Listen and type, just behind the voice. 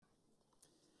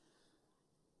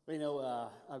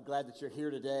I'm glad that you're here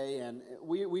today, and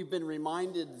we've been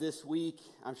reminded this week.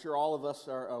 I'm sure all of us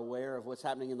are aware of what's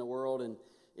happening in the world and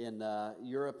in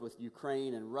Europe with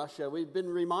Ukraine and Russia. We've been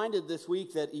reminded this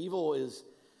week that evil is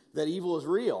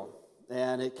real,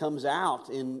 and it comes out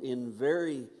in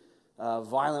very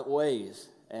violent ways.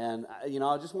 And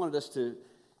I just wanted us to,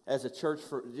 as a church,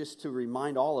 just to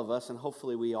remind all of us, and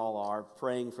hopefully we all are,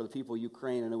 praying for the people of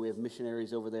Ukraine. I know we have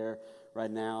missionaries over there right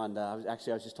now, and I was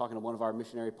just talking to one of our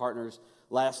missionary partners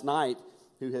last night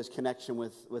who has connection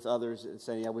with others and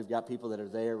saying, we've got people that are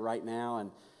there right now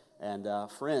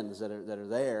and friends that are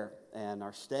there and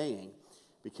are staying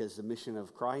because the mission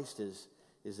of Christ is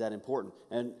that important.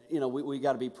 And, we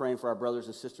got to be praying for our brothers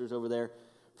and sisters over there,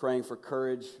 praying for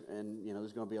courage, and,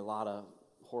 there's going to be a lot of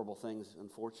horrible things,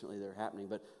 unfortunately, that are happening.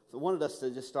 But I wanted us to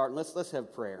just start, and let's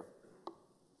have prayer.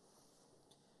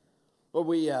 Lord,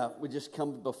 we just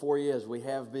come before you as we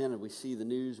have been, and we see the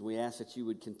news, and we ask that you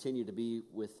would continue to be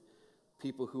with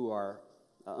people who are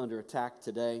under attack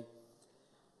today.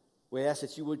 We ask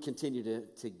that you would continue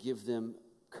to give them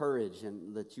courage,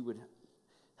 and that you would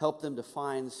help them to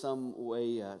find some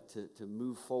way to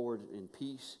move forward in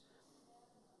peace.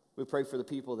 We pray for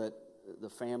the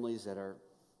families that are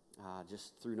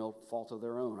just through no fault of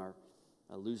their own are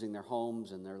losing their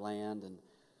homes and their land, and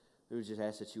we just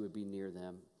ask that you would be near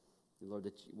them. Lord,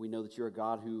 that we know that you're a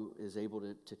God who is able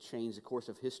to change the course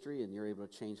of history, and you're able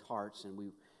to change hearts, and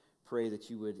we pray that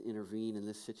you would intervene in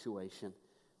this situation.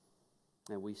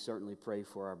 And we certainly pray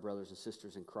for our brothers and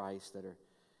sisters in Christ that are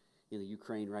in the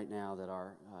Ukraine right now that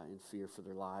are in fear for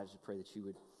their lives. We pray that you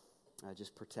would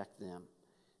just protect them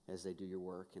as they do your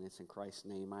work, and it's in Christ's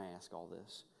name I ask all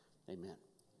this. Amen.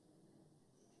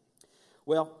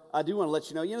 Well, I do want to let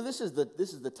you know, this is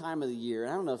the time of the year,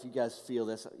 and I don't know if you guys feel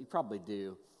this. You probably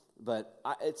do. But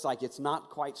it's like it's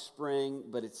not quite spring,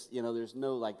 but it's, there's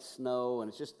no snow, and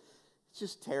it's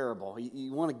just terrible.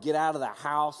 You want to get out of the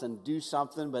house and do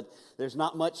something, but there's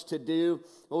not much to do.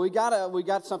 Well, we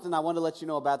got something I want to let you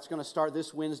know about. It's going to start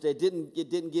this Wednesday. It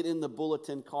didn't get in the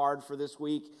bulletin card for this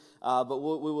week, but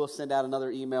we will send out another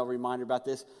email reminder about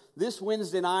this. This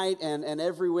Wednesday night and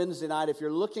every Wednesday night, if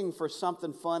you're looking for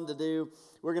something fun to do,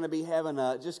 we're going to be having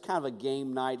just kind of a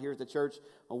game night here at the church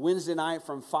on Wednesday night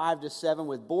from 5 to 7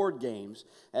 with board games.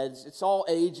 It's all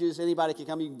ages. Anybody can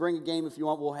come. You can bring a game if you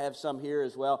want. We'll have some here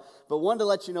as well. But wanted to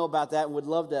let you know about that and would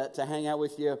love to hang out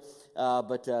with you.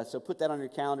 So put that on your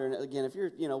calendar. And again, if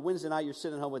you're, Wednesday night, you're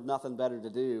sitting home with nothing better to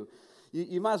do,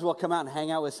 you might as well come out and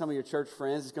hang out with some of your church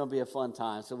friends. It's going to be a fun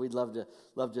time. So we'd love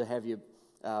to have you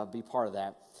be part of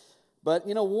that. But,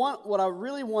 what I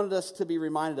really wanted us to be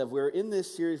reminded of, we're in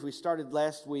this series we started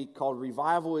last week called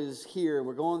Revival is Here, and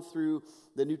we're going through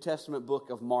the New Testament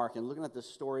book of Mark and looking at the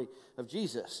story of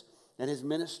Jesus and his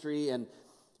ministry and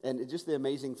just the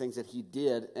amazing things that he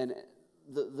did. And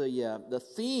the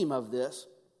theme of this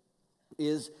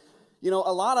is, a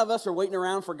lot of us are waiting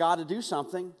around for God to do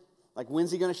something. Like,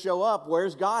 when's he going to show up?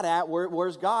 Where's God at?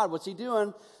 Where's God? What's he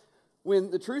doing?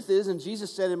 When the truth is, and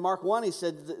Jesus said in Mark 1, he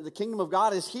said, the kingdom of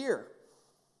God is here.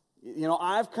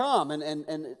 I've come, and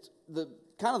it's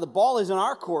the ball is in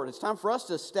our court. It's time for us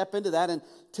to step into that and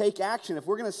take action. If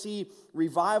we're going to see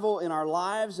revival in our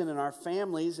lives and in our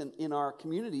families and in our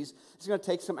communities, it's going to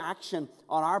take some action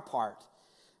on our part.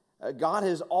 God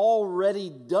has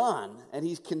already done, and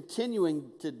he's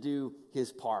continuing to do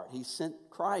his part. He sent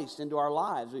Christ into our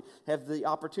lives. We have the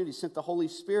opportunity, sent the Holy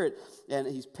Spirit, and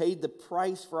he's paid the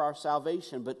price for our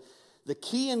salvation. But the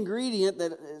key ingredient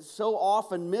that is so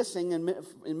often missing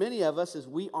in many of us is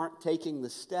we aren't taking the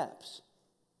steps.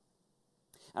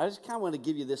 I just kind of want to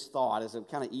give you this thought as I'm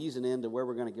kind of easing into where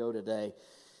we're going to go today,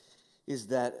 is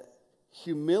that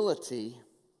humility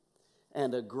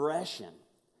and aggression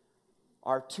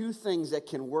are two things that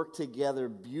can work together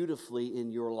beautifully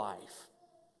in your life.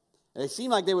 And they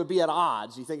seem like they would be at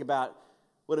odds. You think about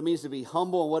what it means to be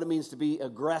humble and what it means to be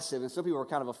aggressive. And some people are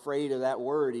kind of afraid of that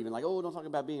word even, like, don't talk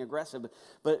about being aggressive.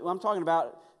 But I'm talking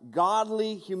about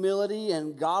godly humility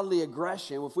and godly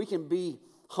aggression. If we can be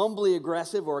humbly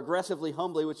aggressive or aggressively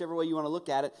humbly, whichever way you want to look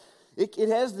at it, it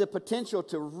has the potential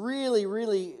to really,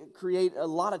 really create a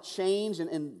lot of change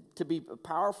and to be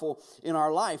powerful in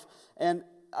our life. And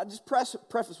I just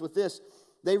preface with this.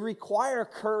 They require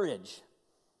courage.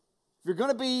 If you're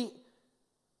going to be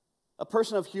a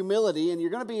person of humility and you're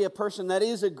going to be a person that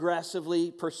is aggressively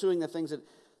pursuing the things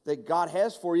that God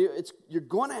has for you, you're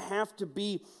going to have to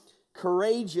be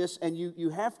courageous, and you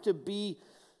have to be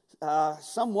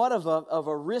somewhat of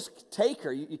a risk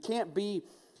taker. You can't be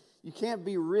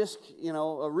a risk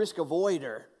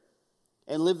avoider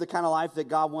and live the kind of life that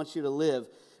God wants you to live.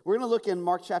 we're going to look in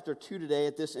Mark chapter 2 today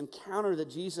at this encounter that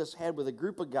Jesus had with a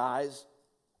group of guys.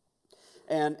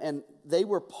 And they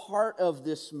were part of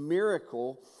this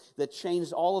miracle that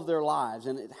changed all of their lives.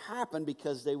 And it happened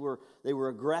because they were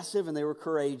aggressive and they were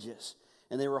courageous.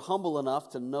 And they were humble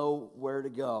enough to know where to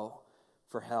go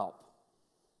for help.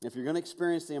 If you're going to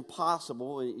experience the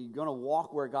impossible, you're going to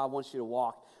walk where God wants you to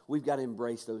walk, we've got to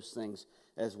embrace those things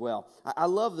as well. I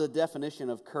love the definition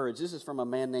of courage. This is from a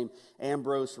man named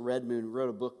Ambrose Redmoon, who wrote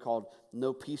a book called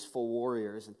No Peaceful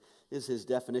Warriors. And this is his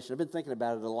definition. I've been thinking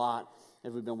about it a lot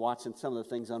as we've been watching some of the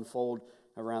things unfold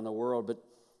around the world. But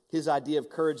his idea of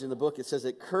courage in the book, it says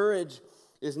that courage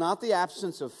is not the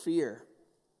absence of fear.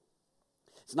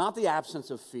 It's not the absence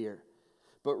of fear,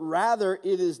 but rather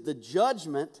it is the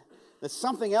judgment that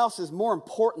something else is more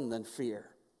important than fear.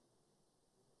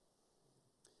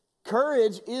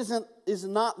 Courage is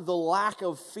not the lack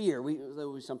of fear. We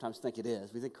sometimes think it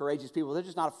is. We think courageous people, they're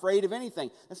just not afraid of anything.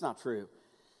 That's not true.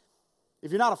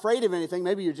 If you're not afraid of anything,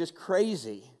 maybe you're just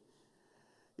crazy.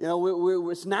 You know,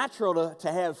 it's natural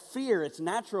to have fear. It's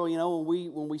natural, you know,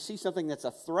 when we see something that's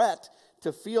a threat,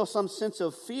 to feel some sense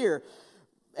of fear.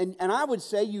 And I would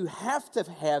say you have to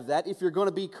have that if you're going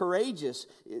to be courageous.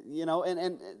 You know,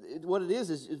 and what it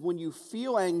is when you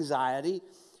feel anxiety,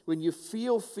 when you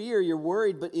feel fear, you're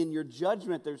worried, but in your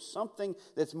judgment, there's something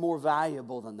that's more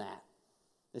valuable than that.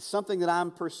 It's something that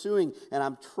I'm pursuing, and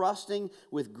I'm trusting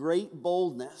with great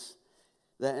boldness,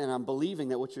 and I'm believing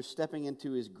that what you're stepping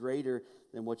into is greater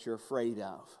than what you're afraid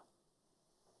of.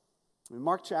 In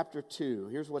Mark chapter 2,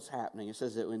 here's what's happening. It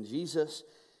says that when Jesus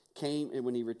came, and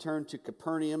when he returned to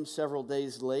Capernaum several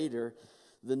days later,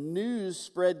 the news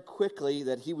spread quickly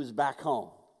that he was back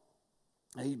home.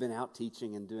 He'd been out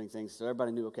teaching and doing things, so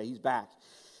everybody knew, okay, he's back.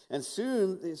 And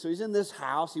soon, so he's in this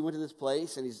house, he went to this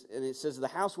place, and it says the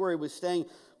house where he was staying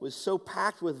was so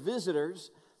packed with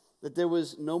visitors that there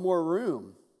was no more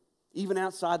room, even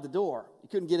outside the door. You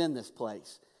couldn't get in this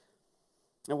place.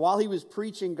 And while he was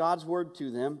preaching God's word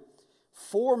to them,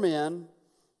 4 men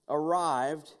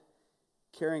arrived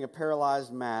carrying a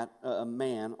paralyzed man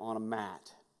on a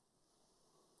mat.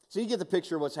 So you get the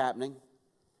picture of what's happening.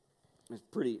 It's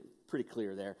pretty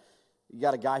clear there. You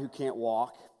got a guy who can't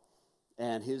walk,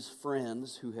 and his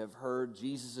friends who have heard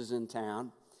Jesus is in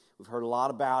town. We've heard a lot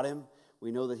about him.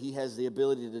 We know that he has the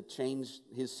ability to change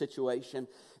his situation,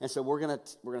 and so we're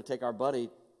gonna take our buddy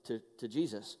to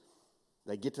Jesus.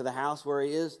 They get to the house where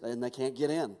he is, and they can't get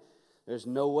in. There's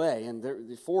no way, and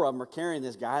the 4 of them are carrying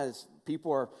this guy.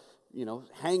 People are, you know,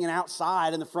 hanging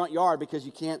outside in the front yard because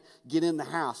you can't get in the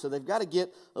house. So they've got to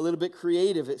get a little bit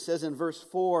creative. It says in verse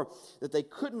 4 that they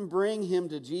couldn't bring him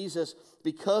to Jesus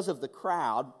because of the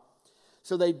crowd.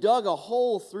 So they dug a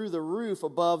hole through the roof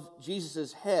above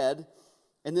Jesus' head,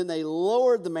 and then they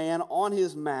lowered the man on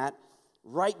his mat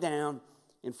right down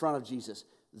in front of Jesus.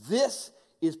 This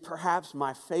is perhaps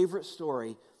my favorite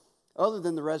story, other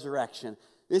than the resurrection.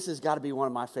 This has got to be one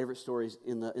of my favorite stories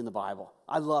in the Bible.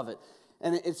 I love it.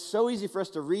 And it's so easy for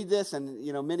us to read this, and,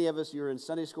 you know, many of us, you were in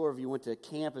Sunday school, or if you went to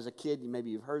camp as a kid,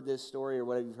 maybe you've heard this story or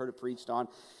whatever, you've heard it preached on.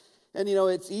 And, you know,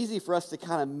 it's easy for us to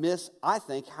kind of miss, I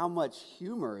think, how much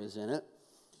humor is in it.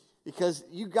 Because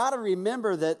you got to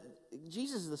remember that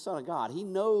Jesus is the Son of God. He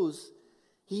knows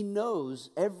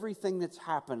everything that's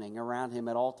happening around him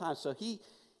at all times. So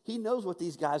he knows what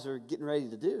these guys are getting ready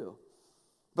to do.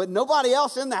 But nobody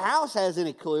else in the house has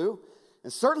any clue.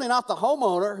 And certainly not the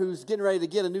homeowner who's getting ready to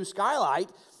get a new skylight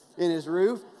in his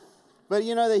roof. But,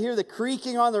 you know, they hear the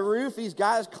creaking on the roof, these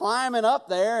guys climbing up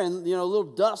there, and, you know, a little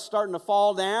dust starting to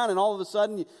fall down, and all of a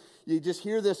sudden you just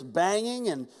hear this banging,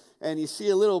 and you see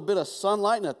a little bit of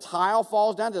sunlight, and a tile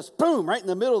falls down, just boom, right in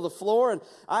the middle of the floor. And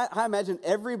I imagine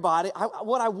everybody,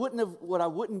 what I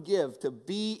wouldn't give to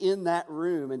be in that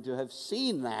room and to have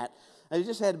seen that, it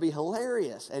just had to be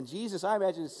hilarious. And Jesus, I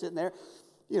imagine, is sitting there.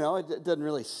 You know, it doesn't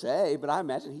really say, but I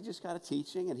imagine he's just kind of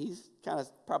teaching, and he's kind of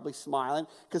probably smiling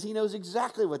because he knows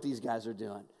exactly what these guys are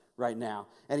doing right now.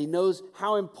 And he knows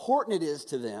how important it is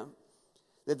to them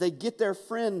that they get their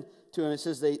friend to him. It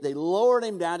says they lowered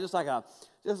him down just like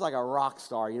a rock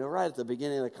star, you know, right at the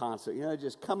beginning of the concert, you know,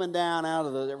 just coming down out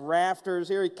of the rafters.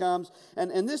 Here he comes.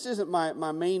 And this isn't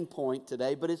my main point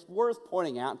today, but it's worth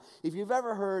pointing out. If you've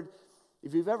ever heard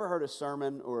a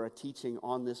sermon or a teaching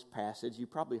on this passage, you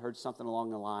probably heard something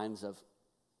along the lines of,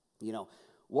 you know,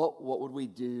 what would we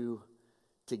do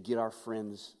to get our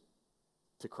friends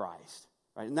to Christ,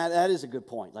 right? And that is a good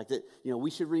point. Like that, you know,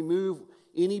 we should remove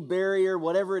any barrier,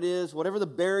 whatever it is, whatever the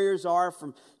barriers are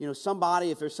from, you know,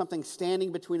 somebody. If there's something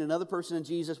standing between another person and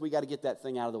Jesus, we got to get that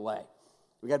thing out of the way.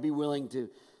 We got to be willing to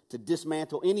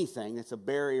dismantle anything that's a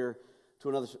barrier to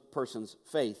another person's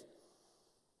faith.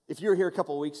 If you were here a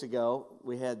couple of weeks ago,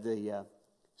 we had the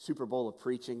Super Bowl of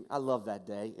preaching. I love that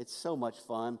day. It's so much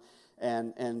fun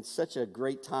and such a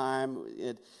great time.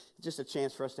 Just a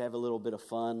chance for us to have a little bit of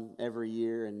fun every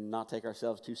year and not take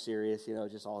ourselves too serious,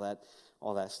 just all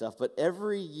that stuff. But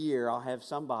every year I'll have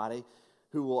somebody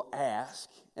who will ask,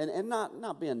 and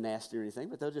not being nasty or anything,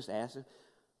 but they'll just ask,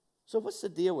 so what's the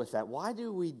deal with that? Why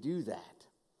do we do that?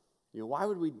 Why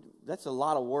would we? That's a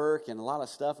lot of work and a lot of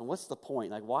stuff, and what's the point?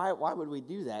 Like, why would we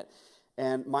do that?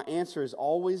 And my answer is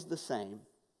always the same.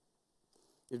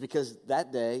 It's because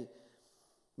that day,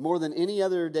 more than any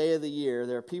other day of the year,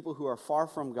 there are people who are far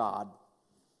from God,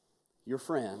 your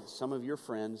friends, some of your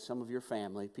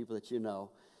family, people that you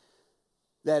know,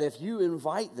 that if you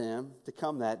invite them to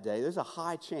come that day, there's a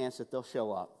high chance that they'll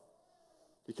show up.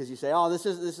 Because you say, oh, this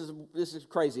is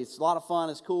crazy. It's a lot of fun.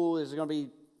 It's cool. There's going to be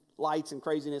lights and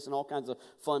craziness and all kinds of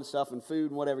fun stuff and food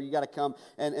and whatever. You got to come.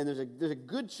 And there's a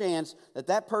good chance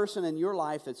that person in your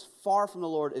life that's far from the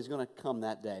Lord is going to come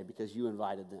that day because you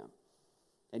invited them.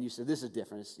 And you said, this is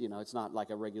different. It's not like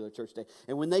a regular church day.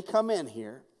 And when they come in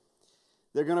here,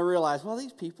 they're going to realize, well,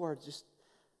 these people are just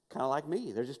kind of like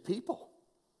me. They're just people.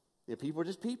 People are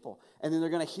just people. And then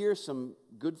they're going to hear some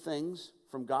good things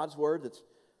from God's word that's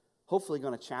hopefully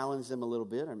going to challenge them a little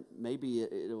bit, or maybe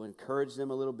it'll encourage them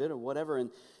a little bit or whatever.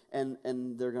 And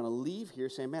they're going to leave here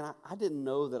saying, man, I didn't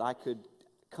know that I could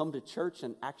come to church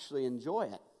and actually enjoy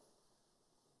it.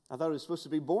 I thought it was supposed to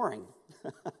be boring.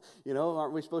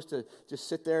 Aren't we supposed to just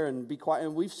sit there and be quiet?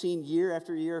 And we've seen year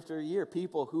after year after year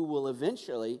people who will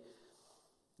eventually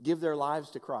give their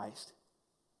lives to Christ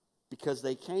because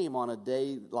they came on a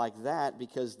day like that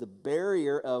because the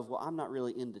barrier of, well, I'm not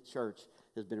really into church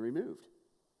has been removed.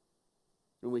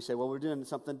 When we say, well, we're doing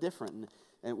something different.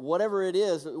 And whatever it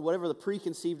is, whatever the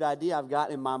preconceived idea I've got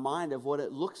in my mind of what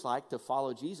it looks like to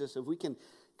follow Jesus, if we can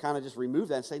kind of just remove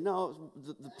that and say, no,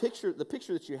 the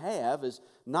picture that you have is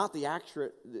not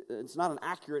it's not an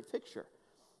accurate picture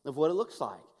of what it looks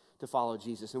like to follow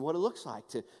Jesus and what it looks like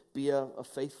to be a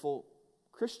faithful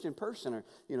Christian person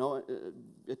or,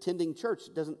 attending church.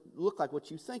 It doesn't look like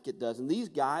what you think it does. And these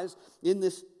guys in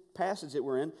this passage that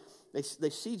we're in, they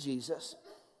see Jesus.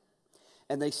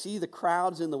 And they see the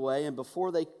crowds in the way, and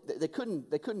before they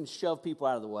couldn't shove people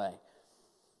out of the way.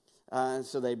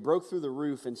 So they broke through the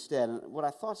roof instead. And what I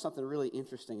thought something really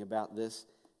interesting about this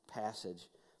passage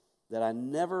that I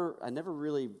never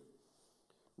really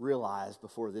realized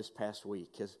before this past week,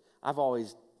 because I've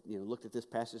always looked at this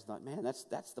passage and thought, man,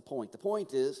 that's the point. The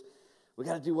point is we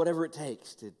got to do whatever it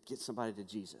takes to get somebody to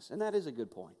Jesus, and that is a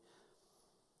good point.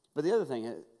 But the other thing,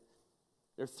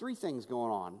 there are three things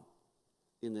going on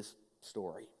in this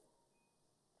story.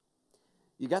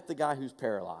 You got the guy who's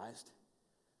paralyzed.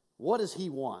 What does he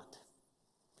want?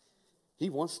 He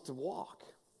wants to walk.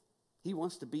 He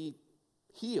wants to be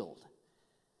healed.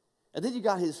 And then you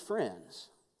got his friends.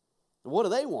 What do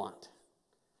they want?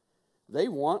 They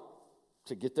want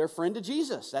to get their friend to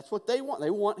Jesus. That's what they want. They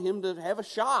want him to have a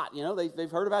shot. They've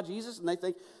heard about Jesus and they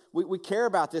think, we care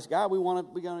about this guy. We're going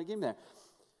to get him there.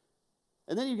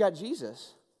 And then you got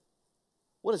Jesus.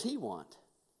 What does he want?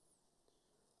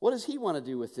 What does he want to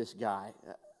do with this guy?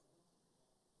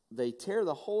 They tear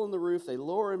the hole in the roof. They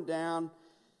lower him down.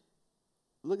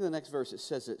 Look at the next verse. It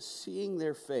says that seeing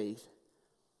their faith,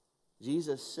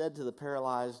 Jesus said to the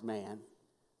paralyzed man,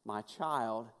 my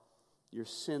child, your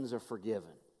sins are forgiven.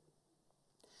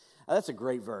 Now, that's a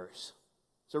great verse.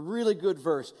 It's a really good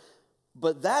verse.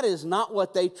 But that is not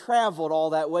what they traveled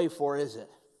all that way for, is it?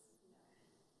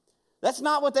 That's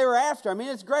not what they were after. I mean,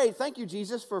 it's great. Thank you,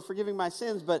 Jesus, for forgiving my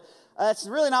sins. But that's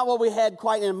really not what we had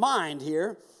quite in mind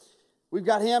here. We've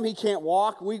got him. He can't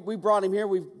walk. We brought him here.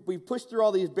 We've pushed through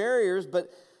all these barriers. But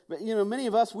many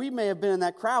of us, we may have been in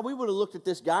that crowd. We would have looked at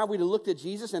this guy. We'd have looked at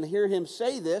Jesus and hear him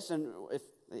say this. And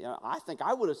I think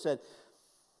I would have said,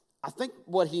 I think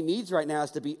what he needs right now is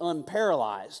to be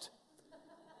unparalyzed.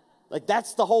 Like,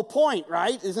 that's the whole point,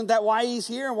 right? Isn't that why he's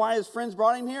here and why his friends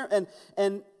brought him here?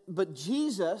 But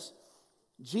Jesus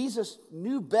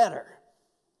knew better.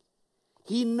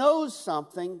 He knows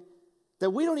something that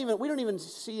we don't even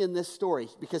see in this story,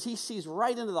 because he sees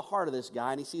right into the heart of this guy,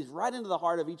 and he sees right into the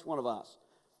heart of each one of us.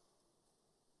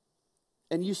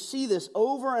 And you see this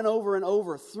over and over and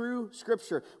over through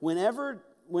Scripture. Whenever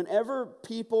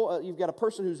people, you've got a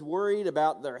person who's worried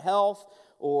about their health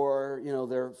or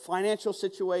their financial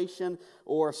situation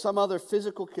or some other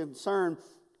physical concern,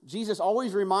 Jesus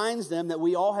always reminds them that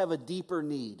we all have a deeper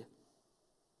need.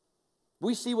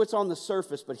 We see what's on the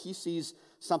surface, but he sees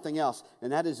something else,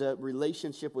 and that is a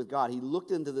relationship with God. He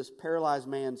looked into this paralyzed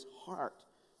man's heart.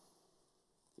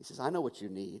 He says, I know what you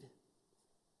need.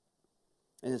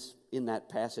 And it's in that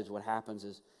passage, what happens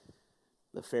is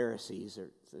the Pharisees.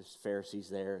 There's Pharisees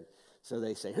there. So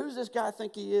they say, who's this guy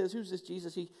think he is? Who's this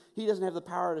Jesus? He doesn't have the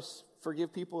power to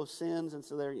forgive people of sins. And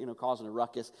so they're, causing a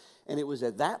ruckus. And it was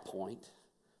at that point,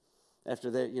 after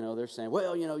they're saying,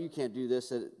 well, you can't do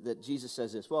this, that Jesus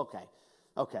says this. Well,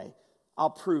 okay, I'll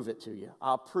prove it to you.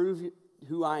 I'll prove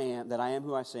who I am, that I am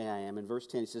who I say I am. In verse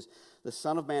 10, he says, the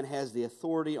Son of Man has the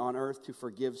authority on earth to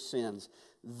forgive sins.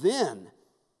 Then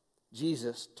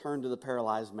Jesus turned to the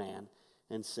paralyzed man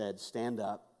and said, stand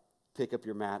up, pick up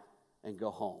your mat, and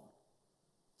go home.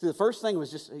 So the first thing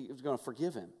was just he was going to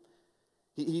forgive him.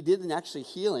 He didn't actually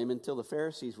heal him until the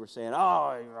Pharisees were saying,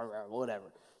 oh,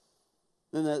 whatever.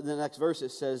 Then the next verse,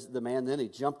 it says, the man then, he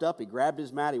jumped up, he grabbed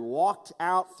his mat, he walked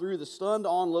out through the stunned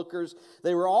onlookers.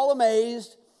 They were all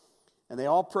amazed, and they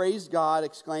all praised God,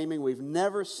 exclaiming, we've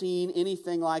never seen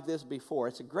anything like this before.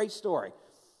 It's a great story.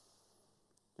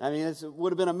 I mean, it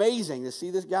would have been amazing to see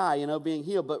this guy, being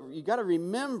healed. But you got to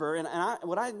remember,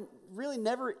 what I really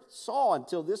never saw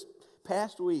until this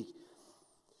past week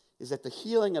is that the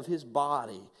healing of his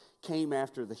body came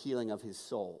after the healing of his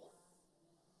soul.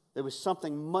 There was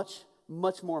something much,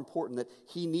 much more important that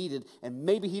he needed, and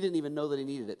maybe he didn't even know that he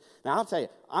needed it. Now, I'll tell you,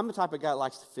 I'm the type of guy that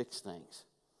likes to fix things.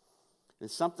 If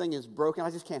something is broken,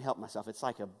 I just can't help myself. It's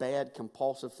like a bad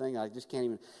compulsive thing. I just can't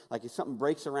even, like if something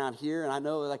breaks around here and I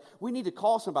know, like, we need to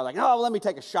call somebody, like, oh, let me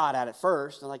take a shot at it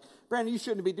first. And like, Brandon, you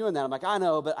shouldn't be doing that. I'm like, I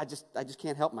know, but I just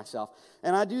can't help myself.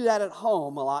 And I do that at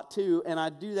home a lot too. And I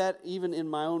do that even in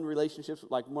my own relationships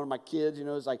with like one of my kids,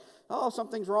 is like, oh,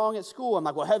 something's wrong at school. I'm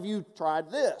like, well, have you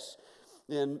tried this?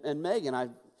 And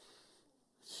Megan,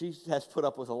 she has put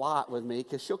up with a lot with me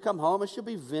because she'll come home and she'll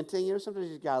be venting. Sometimes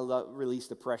she's got to release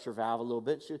the pressure valve a little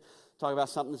bit. She'll talk about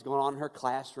something that's going on in her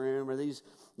classroom or these,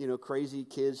 crazy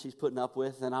kids she's putting up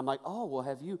with. And I'm like, oh, well,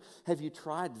 have you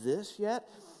tried this yet?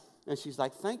 And she's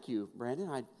like, thank you,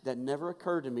 Brandon. That never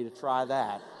occurred to me to try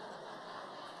that.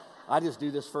 I just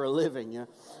do this for a living. I'm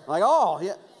like, oh,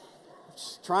 yeah.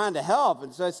 Just trying to help.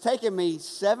 And so it's taken me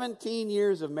 17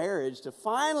 years of marriage to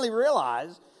finally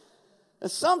realize. And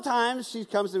sometimes she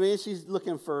comes to me and she's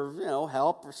looking for,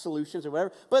 help or solutions or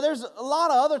whatever. But there's a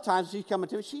lot of other times she's coming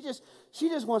to me. She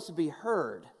just wants to be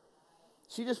heard.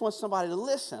 She just wants somebody to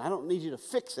listen. I don't need you to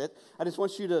fix it. I just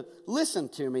want you to listen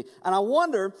to me. And I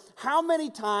wonder how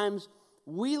many times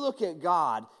we look at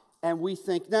God and we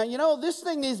think, now, this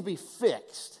thing needs to be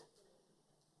fixed.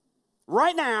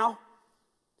 Right now,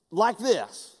 like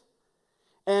this.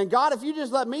 And God, if you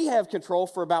just let me have control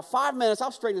for about 5 minutes,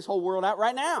 I'll straighten this whole world out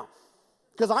right now.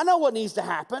 Because I know what needs to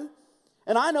happen,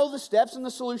 and I know the steps and the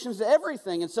solutions to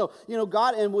everything. And so,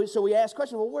 God, so we ask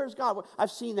questions, well, where's God? Well,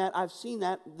 I've seen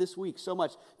that this week so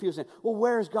much. People saying, well,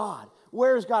 where's God?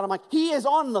 Where's God? I'm like, He is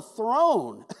on the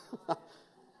throne.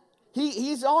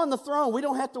 He's on the throne. We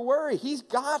don't have to worry. He's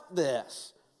got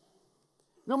this.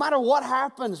 No matter what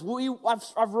happens,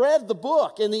 I've read the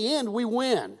book. In the end, we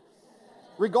win,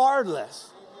 regardless.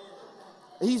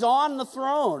 He's on the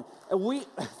throne, and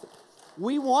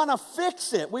we want to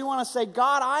fix it. We want to say,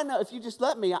 God, I know if you just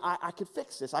let me, I can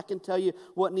fix this. I can tell you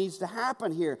what needs to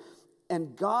happen here.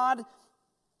 And God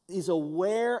is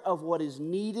aware of what is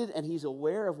needed, and He's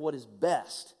aware of what is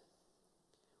best.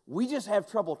 We just have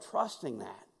trouble trusting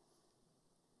that.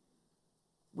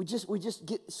 We just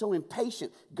get so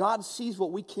impatient. God sees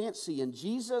what we can't see, and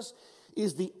Jesus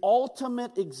is the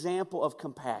ultimate example of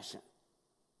compassion.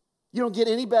 You don't get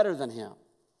any better than Him.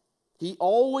 He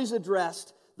always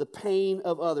addressed the pain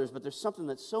of others. But there's something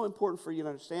that's so important for you to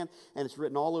understand, and it's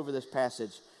written all over this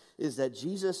passage, is that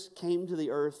Jesus came to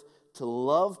the earth to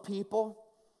love people,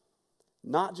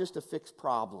 not just to fix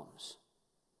problems.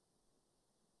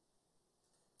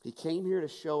 He came here to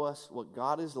show us what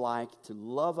God is like, to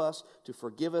love us, to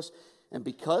forgive us. And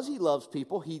because He loves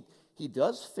people, He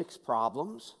does fix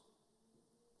problems.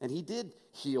 And He did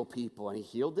heal people, and He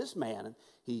healed this man, and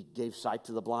He gave sight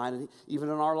to the blind. And even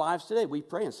in our lives today, we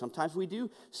pray, and sometimes we do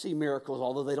see miracles,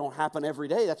 although they don't happen every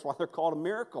day. That's why they're called a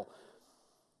miracle.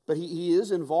 But he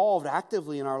is involved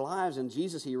actively in our lives. And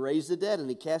Jesus, He raised the dead, and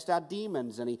He cast out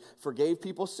demons, and He forgave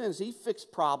people's sins. He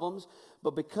fixed problems,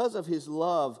 but because of His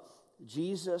love,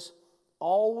 Jesus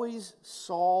always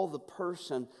saw the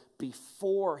person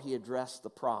before He addressed the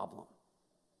problem.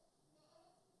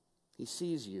 He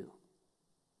sees you.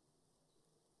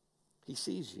 He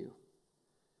sees you.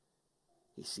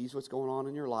 He sees what's going on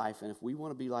in your life. And if we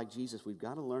want to be like Jesus, we've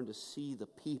got to learn to see the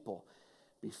people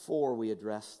before we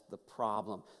address the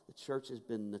problem. The church has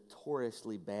been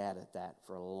notoriously bad at that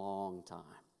for a long time.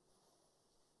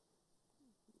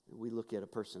 We look at a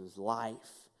person's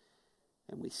life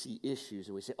and we see issues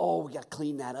and we say, oh, we got to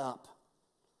clean that up.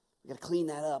 We got to clean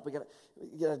that up. We got to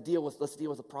let's deal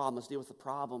with the problem. Let's deal with the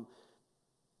problem.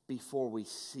 before we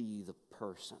see the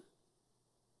person.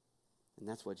 And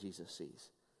that's what Jesus sees.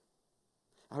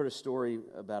 I heard a story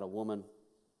about a woman,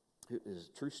 who is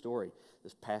a true story.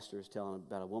 This pastor is telling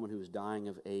about a woman who was dying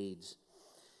of AIDS.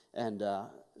 And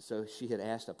so she had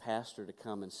asked a pastor to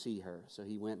come and see her. So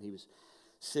he went and he was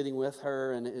sitting with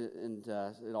her, and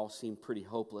it all seemed pretty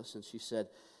hopeless. And she said,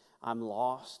 I'm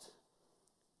lost.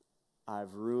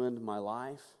 I've ruined my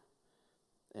life.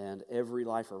 And every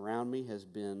life around me has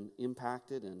been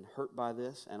impacted and hurt by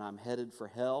this. And I'm headed for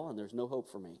hell, and there's no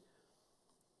hope for me.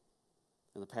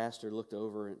 And the pastor looked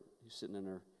over, and he was sitting in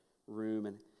her room,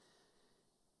 and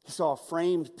he saw a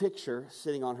framed picture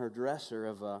sitting on her dresser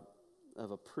of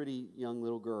a pretty young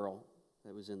little girl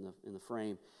that was in the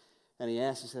frame. And he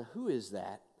asked, he said, who is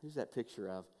that? Who's that picture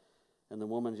of? And the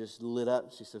woman just lit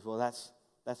up. She said, well,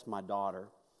 that's my daughter.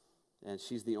 And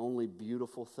she's the only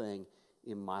beautiful thing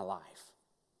in my life.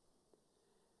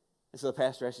 And so the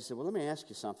pastor asked, he said, well, let me ask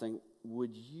you something.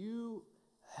 Would you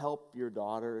help your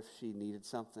daughter if she needed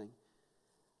something?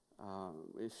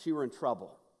 If she were in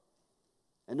trouble?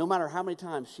 And no matter how many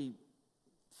times she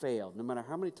failed, no matter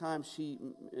how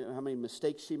many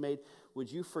mistakes she made,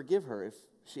 would you forgive her if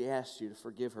she asked you to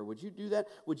forgive her? Would you do that?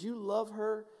 Would you love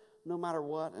her no matter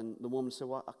what? And the woman said,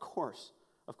 well, of course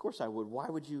I would. Why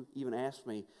would you even ask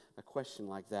me a question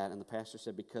like that? And the pastor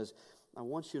said, because I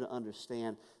want you to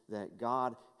understand that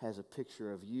God has a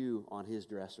picture of you on his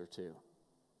dresser too.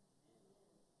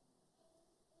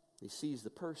 He sees the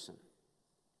person.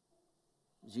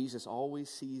 Jesus always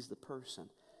sees the person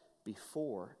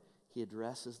before he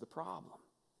addresses the problem.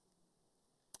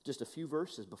 Just a few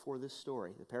verses before this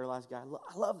story, the paralyzed guy,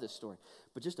 I love this story,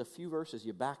 but just a few verses,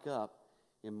 you back up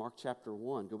in Mark chapter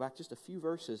 1, go back just a few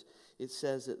verses, it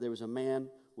says that there was a man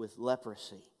with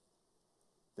leprosy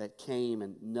that came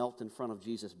and knelt in front of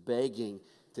Jesus begging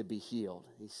to be healed.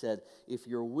 He said, if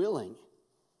you're willing,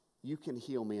 you can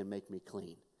heal me and make me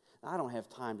clean. Now, I don't have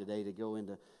time today to go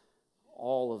into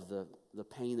all of the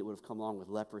pain that would have come along with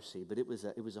leprosy, but it was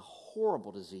a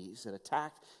horrible disease that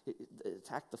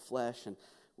attacked the flesh and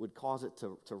would cause it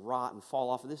to rot and fall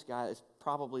off. And this guy, is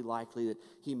probably likely that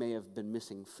he may have been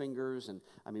missing fingers, and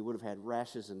would have had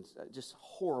rashes, and just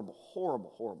horrible,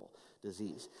 horrible, horrible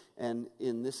disease. And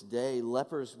in this day,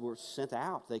 lepers were sent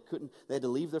out. They had to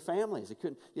leave their families. You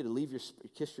had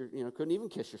to couldn't even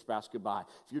kiss your spouse goodbye.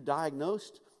 If you're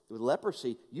diagnosed with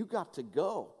leprosy, you got to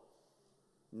go.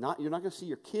 You're not going to see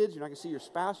your kids, you're not going to see your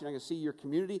spouse, you're not going to see your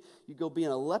community. You go be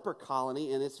in a leper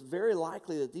colony, and it's very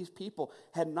likely that these people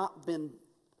had not been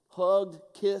hugged,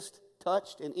 kissed,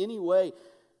 touched in any way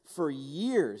for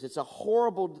years. It's a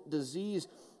horrible disease,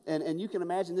 and you can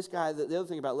imagine this guy, the other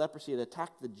thing about leprosy, it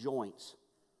attacked the joints.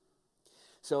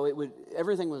 So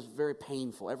everything was very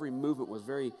painful. Every movement was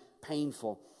very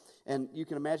painful. And you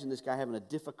can imagine this guy having a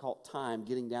difficult time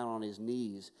getting down on his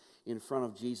knees in front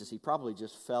of Jesus. He probably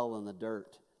just fell in the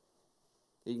dirt.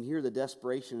 You can hear the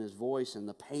desperation in his voice and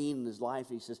the pain in his life.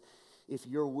 He says, if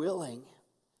you're willing,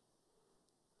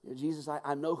 Jesus,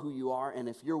 I know who you are, and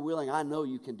if you're willing, I know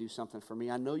you can do something for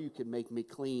me. I know you can make me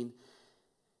clean.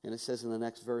 And it says in the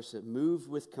next verse, that moved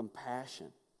with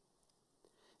compassion,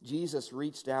 Jesus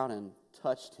reached out and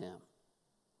touched him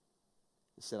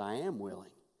and said, I am willing.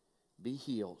 Be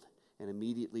healed. And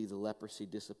immediately the leprosy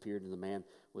disappeared and the man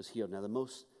was healed. Now, the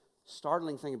most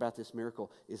startling thing about this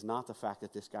miracle is not the fact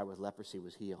that this guy with leprosy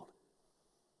was healed.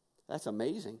 That's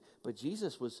amazing. But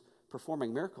Jesus was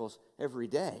performing miracles every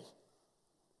day.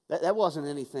 That wasn't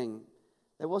anything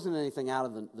out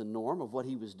of the norm of what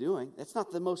he was doing. That's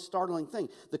not the most startling thing.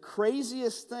 The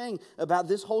craziest thing about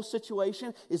this whole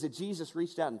situation is that Jesus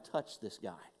reached out and touched this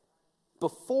guy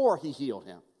before he healed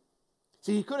him.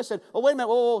 See, he could have said, oh, wait a minute,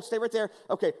 whoa, stay right there.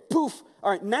 Okay, poof.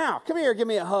 All right, now, come here, give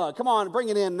me a hug. Come on, bring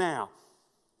it in now.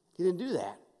 He didn't do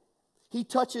that. He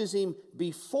touches him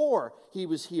before he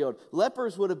was healed.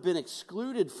 Lepers would have been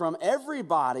excluded from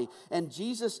everybody. And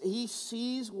Jesus, he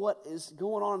sees what is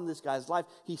going on in this guy's life.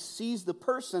 He sees the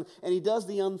person, and he does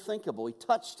the unthinkable. He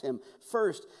touched him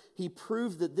first. He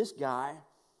proved that this guy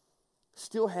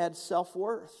still had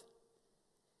self-worth,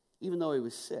 even though he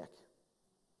was sick.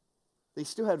 He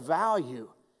still had value.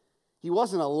 He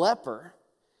wasn't a leper.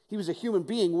 He was a human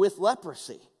being with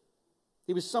leprosy.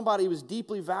 He was somebody who was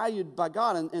deeply valued by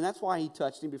God, and that's why he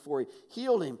touched him before he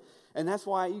healed him. And that's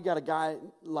why you got a guy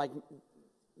like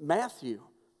Matthew,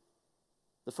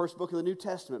 the first book of the New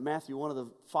Testament. Matthew, one of the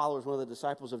followers, one of the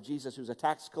disciples of Jesus, who's a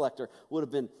tax collector, would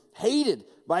have been hated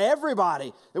by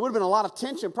everybody. There would have been a lot of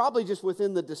tension, probably just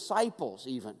within the disciples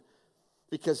even,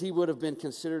 because he would have been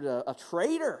considered a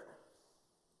traitor.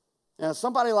 Now,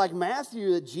 somebody like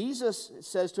Matthew, that Jesus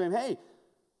says to him, hey,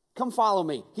 Come follow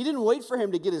me. He didn't wait for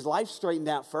him to get his life straightened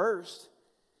out first.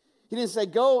 He didn't say,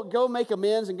 go make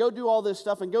amends and go do all this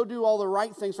stuff and go do all the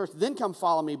right things first, then come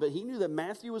follow me. But he knew that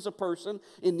Matthew was a person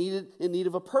in need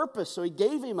of a purpose. So he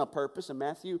gave him a purpose, and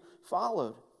Matthew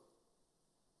followed.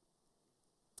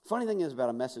 Funny thing is about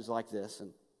a message like this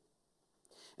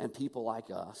and people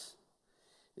like us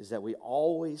is that we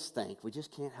always think, we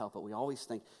just can't help it, we always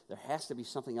think there has to be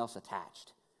something else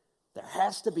attached. There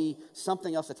has to be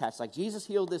something else attached. Like Jesus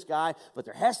healed this guy, but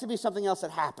there has to be something else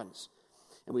that happens.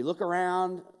 And we look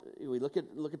around, we look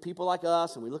at people like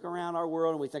us, and we look around our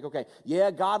world, and we think, okay,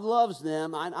 yeah, God loves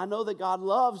them. I know that God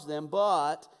loves them,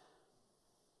 but,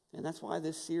 and that's why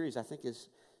this series, I think, is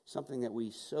something that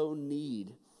we so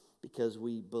need, because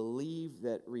we believe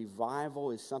that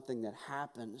revival is something that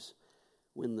happens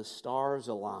when the stars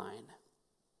align.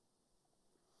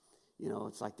 You know,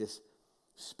 it's like this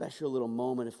special little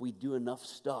moment if we do enough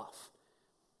stuff.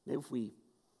 Maybe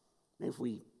if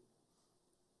we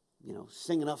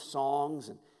sing enough songs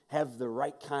and have the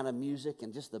right kind of music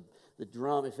and just the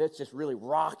drum, if it's just really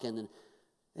rocking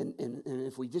and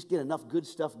if we just get enough good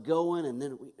stuff going, and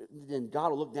then God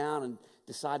will look down and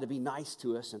decide to be nice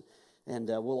to us, and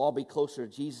we'll all be closer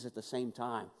to Jesus at the same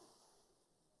time.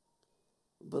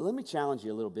 But let me challenge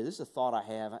you a little bit. This is a thought I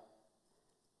have.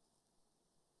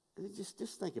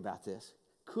 Just think about this.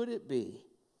 Could it be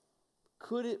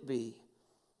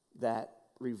that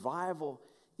revival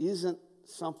isn't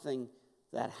something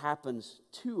that happens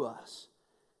to us,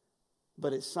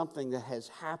 but it's something that has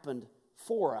happened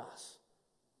for us?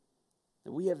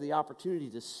 That we have the opportunity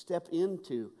to step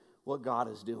into what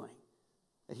God is doing.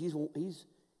 That He's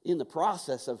in the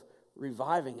process of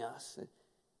reviving us. That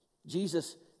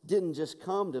Jesus didn't just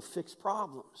come to fix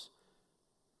problems.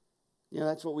 You know,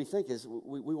 that's what we think is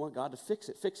we want God to fix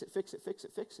it.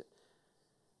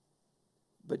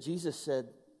 But Jesus said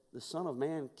the Son of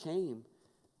Man came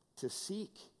to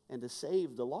seek and to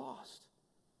save the lost.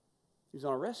 He was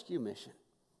on a rescue mission.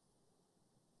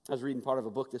 I was reading part of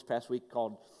a book this past week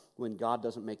called When God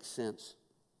Doesn't Make Sense.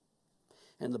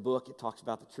 In the book, it talks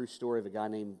about the true story of a guy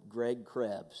named Greg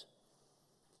Krebs.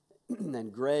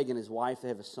 And Greg and his wife, they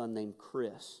have a son named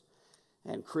Chris.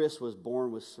 And Chris was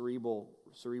born with cerebral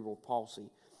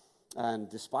palsy. And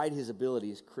despite his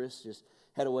abilities, Chris just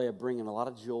had a way of bringing a lot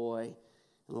of joy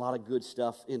and a lot of good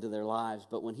stuff into their lives.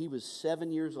 But when he was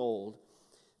 7 years old,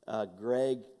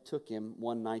 Greg took him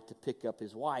one night to pick up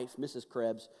his wife, Mrs.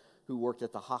 Krebs, who worked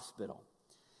at the hospital.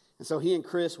 And so he and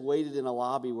Chris waited in a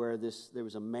lobby where there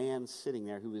was a man sitting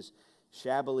there who was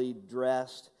shabbily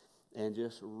dressed and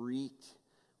just reeked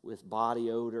with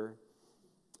body odor.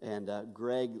 And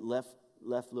Greg left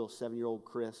little 7-year-old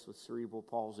Chris with cerebral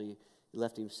palsy. He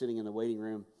left him sitting in the waiting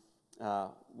room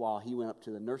while he went up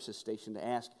to the nurse's station to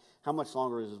ask how much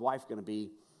longer is his wife going to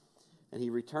be. And he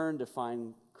returned to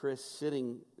find Chris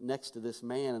sitting next to this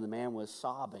man, and the man was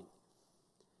sobbing.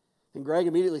 And Greg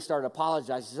immediately started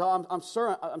apologizing. He said,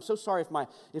 I'm so sorry if my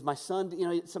son,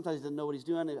 sometimes he doesn't know what he's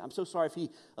doing. I'm so sorry if he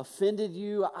offended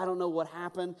you. I don't know what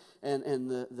happened. And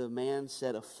the man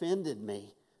said, offended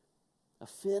me.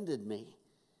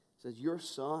 He says, your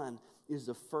son is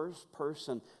the first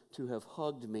person to have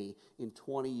hugged me in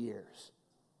 20 years.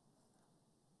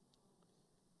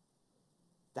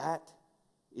 That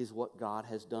is what God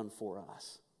has done for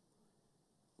us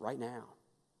right now.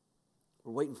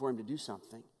 We're waiting for Him to do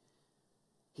something.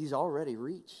 He's already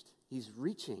reached. He's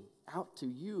reaching out to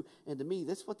you and to me.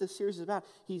 That's what this series is about.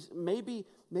 Maybe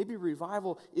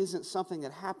revival isn't something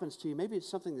that happens to you. Maybe it's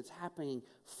something that's happening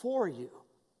for you.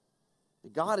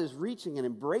 God is reaching and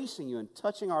embracing you and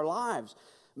touching our lives.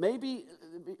 Maybe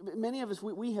many of us,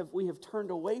 we have turned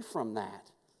away from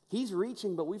that. He's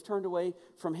reaching, but we've turned away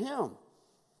from Him.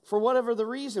 For whatever the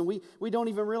reason, we don't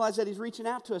even realize that He's reaching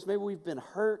out to us. Maybe we've been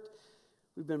hurt.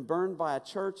 We've been burned by a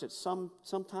church at some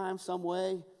time, some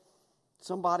way.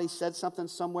 Somebody said something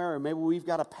somewhere, or maybe we've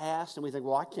got a past and we think,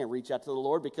 well, I can't reach out to the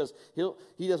Lord because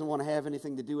He doesn't want to have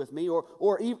anything to do with me.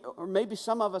 Or maybe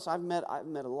some of us, I've met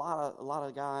a lot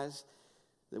of guys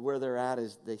that where they're at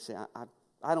is they say,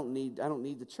 I don't need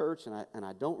the church, and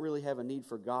I don't really have a need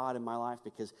for God in my life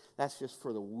because that's just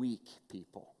for the weak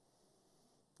people.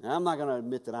 And I'm not going to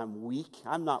admit that I'm weak.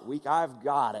 I'm not weak. I've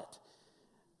got it.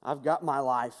 I've got my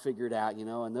life figured out,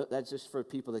 and that's just for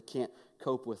people that can't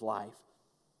cope with life.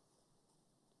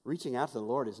 Reaching out to the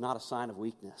Lord is not a sign of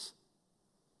weakness.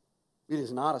 It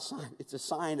is not a sign. It's a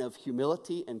sign of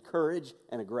humility and courage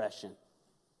and aggression.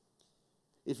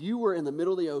 If you were in the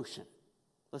middle of the ocean,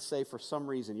 let's say for some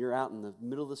reason you're out in the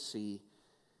middle of the sea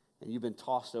and you've been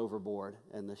tossed overboard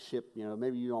and the ship,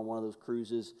 maybe you're on one of those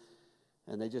cruises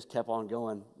and they just kept on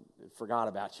going and forgot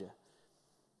about you.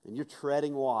 and you're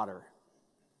treading water.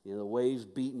 The waves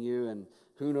beating you, and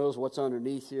who knows what's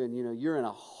underneath you, and you're in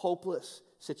a hopeless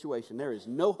situation. There is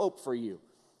no hope for you.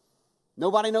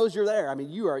 Nobody knows you're there. I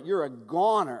mean, you're a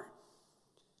goner.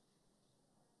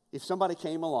 If somebody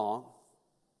came along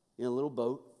in a little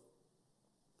boat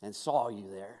and saw you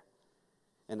there,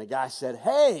 and the guy said,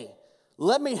 "Hey,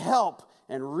 let me help,"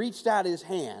 and reached out his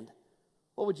hand,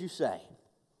 what would you say?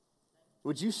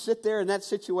 Would you sit there in that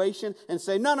situation and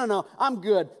say, no, I'm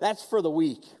good. That's for the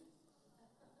weak.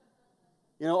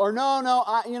 Or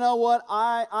no, you know what?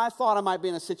 I thought I might be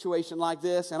in a situation like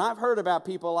this, and I've heard about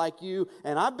people like you,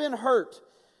 and I've been hurt.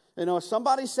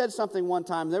 Somebody said something one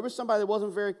time. There was somebody that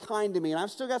wasn't very kind to me, and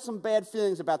I've still got some bad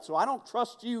feelings about it, so I don't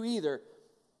trust you either.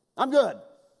 I'm good.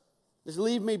 Just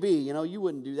leave me be. You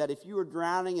wouldn't do that. If you were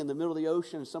drowning in the middle of the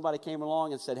ocean and somebody came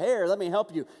along and said, "Hey, let me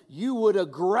help you," you would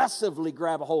aggressively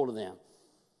grab a hold of them.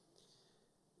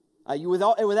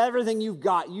 With everything you've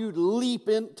got, you'd leap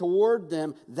in toward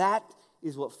them. That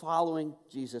is what following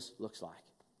Jesus looks like.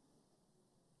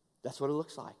 That's what it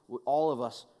looks like. All of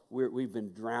us, we've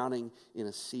been drowning in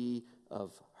a sea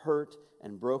of hurt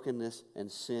and brokenness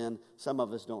and sin. Some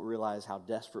of us don't realize how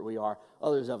desperate we are.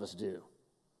 Others of us do.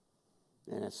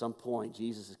 And at some point,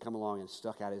 Jesus has come along and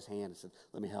stuck out his hand and said,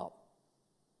 "Let me help.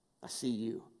 I see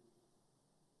you."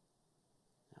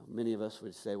 Now, many of us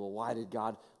would say, "Well, why did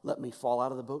God let me fall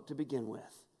out of the boat to begin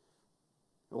with?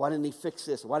 Why didn't he fix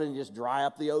this? Why didn't he just dry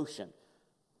up the ocean?"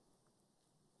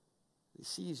 He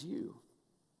sees you.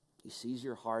 He sees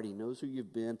your heart. He knows who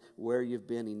you've been, where you've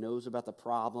been. He knows about the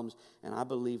problems. And I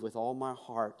believe with all my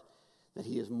heart that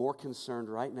he is more concerned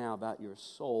right now about your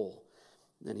soul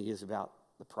than he is about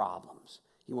the problems.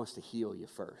 He wants to heal you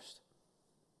first.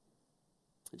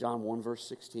 John 1, verse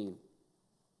 16.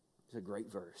 It's a great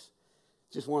verse.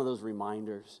 It's just one of those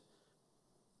reminders.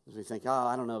 As we think,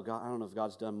 I don't know, God, I don't know if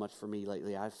God's done much for me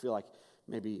lately. I feel like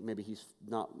maybe he's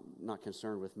not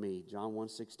concerned with me. John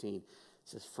 1:16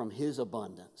 says, "From his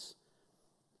abundance,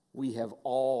 we have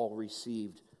all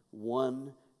received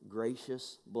one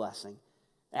gracious blessing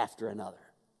after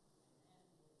another."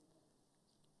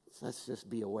 So let's just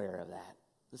be aware of that.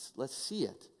 Let's see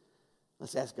it.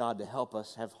 Let's ask God to help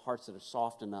us have hearts that are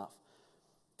soft enough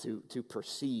to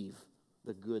perceive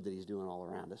the good that he's doing all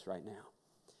around us right now.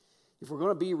 If we're going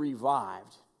to be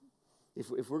revived, if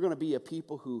we're going to be a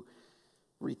people who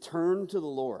return to the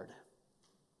Lord,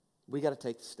 we got to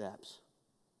take the steps.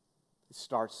 It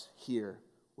starts here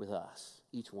with us,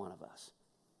 each one of us.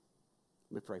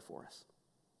 Let me pray for us.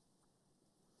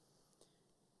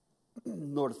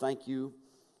 Lord, thank you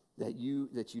that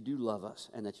you do love us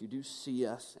and that you do see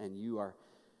us, and you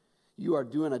are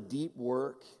doing a deep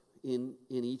work in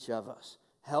each of us.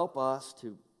 Help us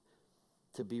to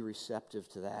be receptive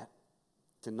to that,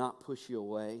 to not push you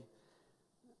away.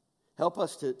 Help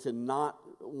us to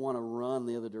not want to run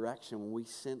the other direction when we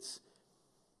sense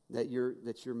that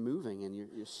you're moving and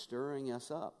you're stirring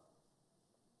us up.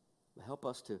 Help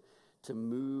us to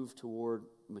move toward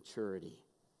maturity.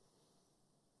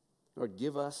 Lord,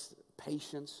 give us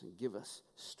patience and give us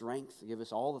strength, give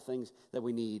us all the things that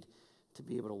we need to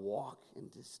be able to walk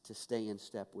and to stay in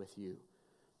step with you.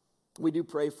 We do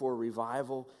pray for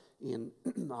revival in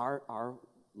our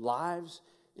lives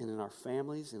and in our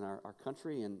families, in our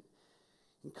country, and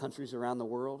in countries around the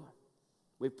world.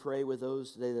 We pray with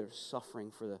those today that are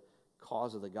suffering for the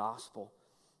cause of the gospel.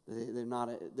 They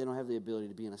don't have the ability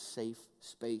to be in a safe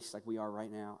space like we are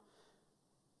right now,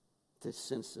 to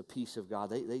sense the peace of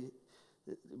God. It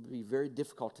would be very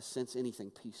difficult to sense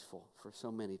anything peaceful for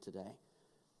so many today.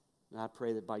 And I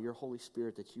pray that by your Holy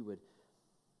Spirit that you would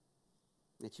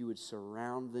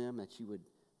surround them, that you would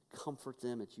comfort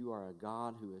them, that you are a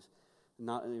God who is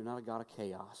you're not a God of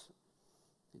chaos.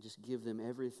 And just give them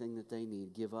everything that they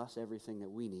need. Give us everything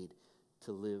that we need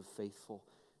to live faithful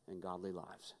and godly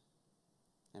lives.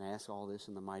 And I ask all this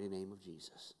in the mighty name of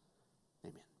Jesus.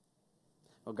 Amen.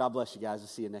 Well, God bless you guys. I'll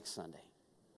see you next Sunday.